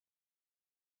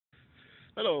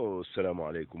Hello, assalamu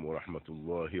alaikum wa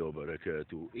rahmatullahi wa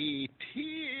barakatuh. It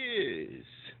is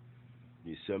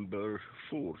December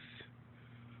 4th,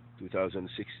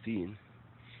 2016.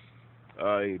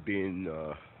 I've been,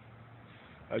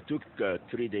 I took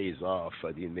 3 days off.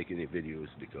 I didn't make any videos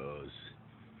because,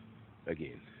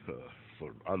 again,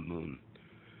 for unknown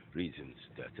reasons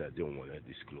that I don't want to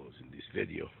disclose in this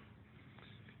video.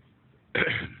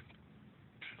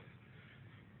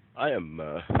 I am,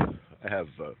 I have,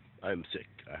 I am sick.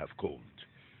 I have cold.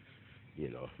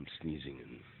 I'm sneezing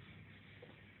and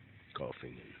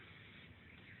coughing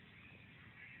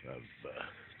and have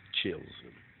chills.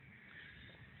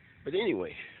 But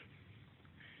anyway,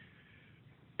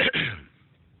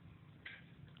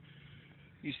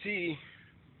 you see,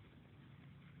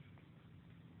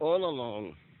 all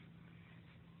along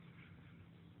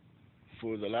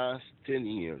for the last 10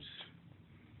 years,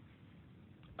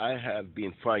 I have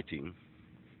been fighting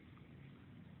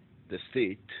the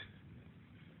state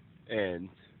and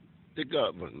the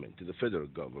government, the federal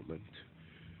government,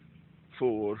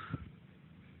 for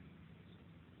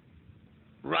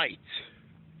right,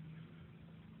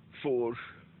 for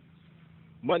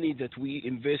money that we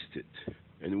invested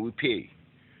and we pay,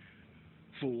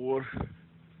 for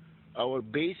our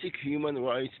basic human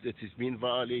rights that has been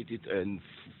violated and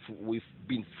we've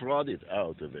been frauded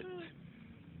out of it.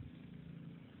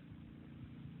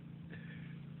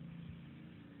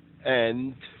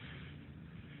 And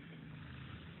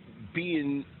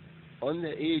being on the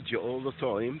edge all the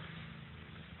time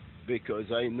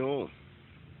because I know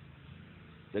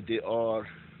that they are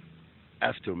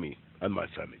after me and my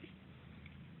family,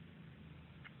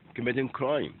 committing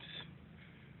crimes.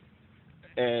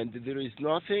 And there is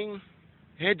nothing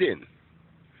hidden.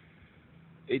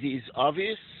 It is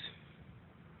obvious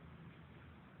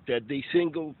that they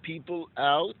single people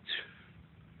out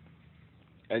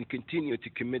and continue to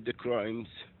commit the crimes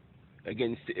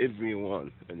against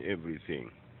everyone and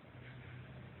everything.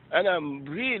 And I'm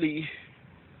really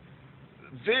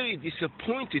very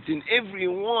disappointed in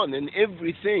everyone and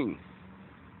everything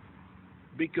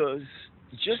because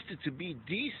just to be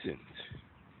decent,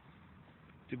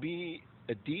 to be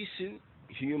a decent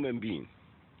human being,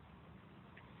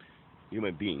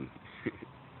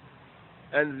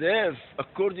 and live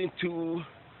according to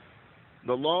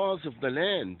the laws of the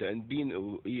land and being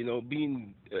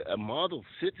a model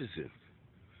citizen,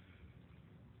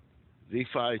 they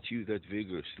fight you that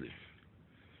vigorously.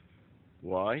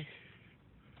 Why?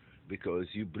 Because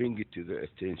you bring it to their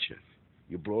attention.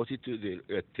 You brought it to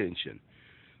their attention,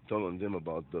 telling them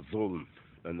about the dhulm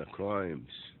and the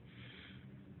crimes,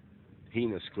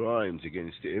 heinous crimes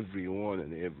against everyone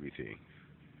and everything.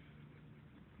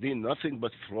 They're nothing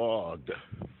but fraud.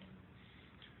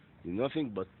 They're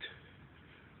nothing but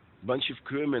bunch of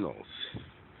criminals.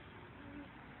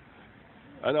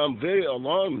 And I'm very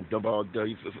alarmed about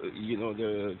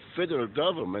the federal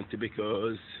government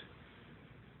because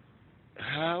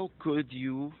how could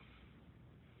you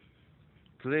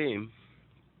claim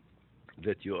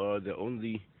that you are the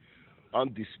only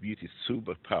undisputed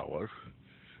superpower,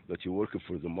 that you're working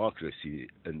for democracy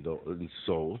and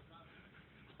so,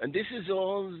 and this is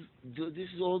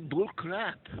all bull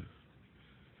crap.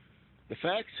 The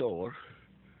facts are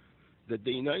that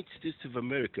the United States of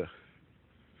America,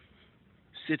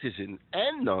 citizen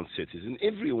and non-citizen,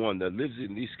 everyone that lives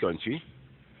in this country,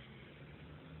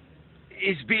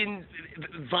 is being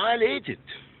violated.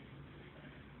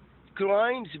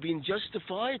 Crimes being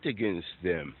justified against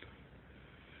them.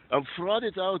 I'm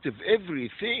frauded out of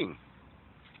everything.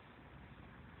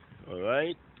 All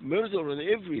right? Murder and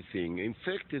everything.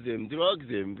 Infected them, drugged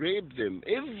them, raped them,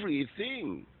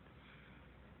 everything.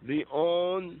 They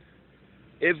own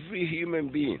every human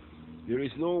being. There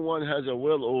is no one has a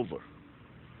will over.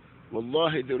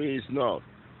 Wallahi, there is not.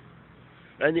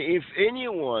 And if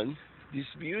anyone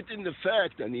disputing the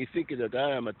fact and you think that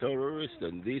I am a terrorist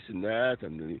and this and that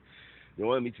and they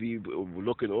want me to be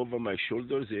looking over my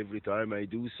shoulders every time I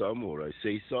do some or I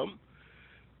say some,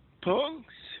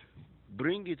 punks,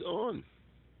 bring it on.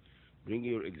 Bring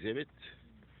your exhibit,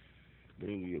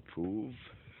 bring your proof,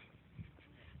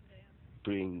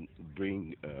 bring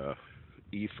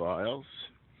e-files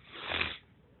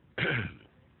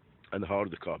and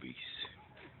hard copies.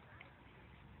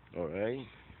 All right?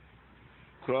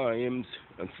 Crimes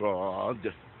and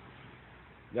fraud.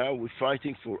 Now we're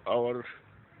fighting for our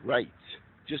rights,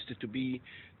 just to be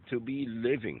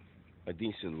living a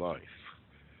decent life,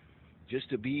 just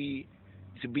to be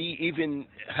even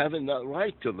having that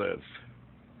right to live.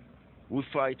 We're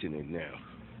fighting it now.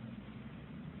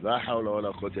 لا حول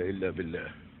ولا قوة إلا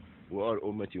بالله. We are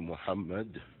Ummati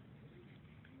Muhammad.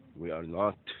 We are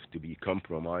not to be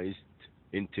compromised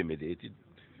intimidated,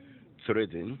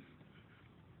 threatened,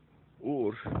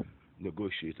 or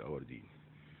negotiate our deen.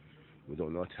 We do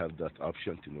not have that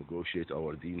option to negotiate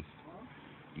our deen.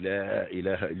 La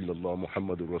ilaha illallah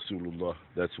Muhammadur Rasulullah.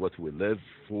 That's what we live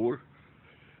for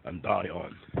and die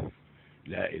on.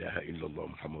 La ilaha illallah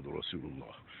Muhammadur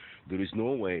Rasulullah. There is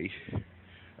no way,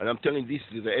 and I'm telling this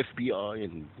to the FBI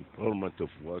and the Department of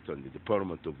what and the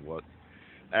Department of what,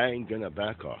 I ain't gonna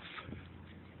back off.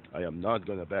 I am not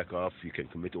gonna back off. You can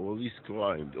commit all these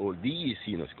crimes, all these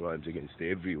heinous crimes against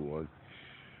everyone.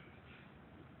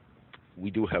 We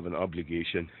do have an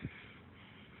obligation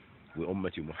with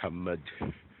Ummati Muhammad,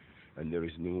 and there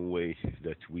is no way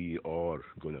that we are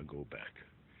gonna go back.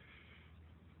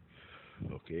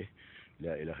 Okay?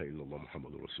 La ilaha illallah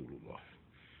Muhammadur Rasulullah.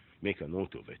 Make a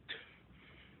note of it.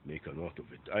 Make a note of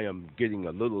it. I am getting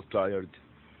a little tired,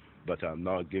 but I'm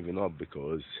not giving up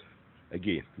because,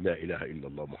 again, La ilaha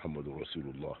illallah Muhammadur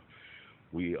Rasulullah.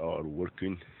 We are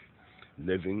working,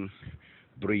 living,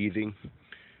 breathing.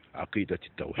 عقيدة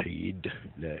التوحيد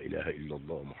لا إله إلا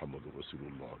الله محمد رسول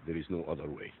الله. There is no other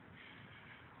way.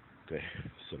 Okay.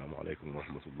 السلام عليكم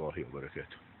ورحمة الله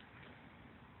وبركاته.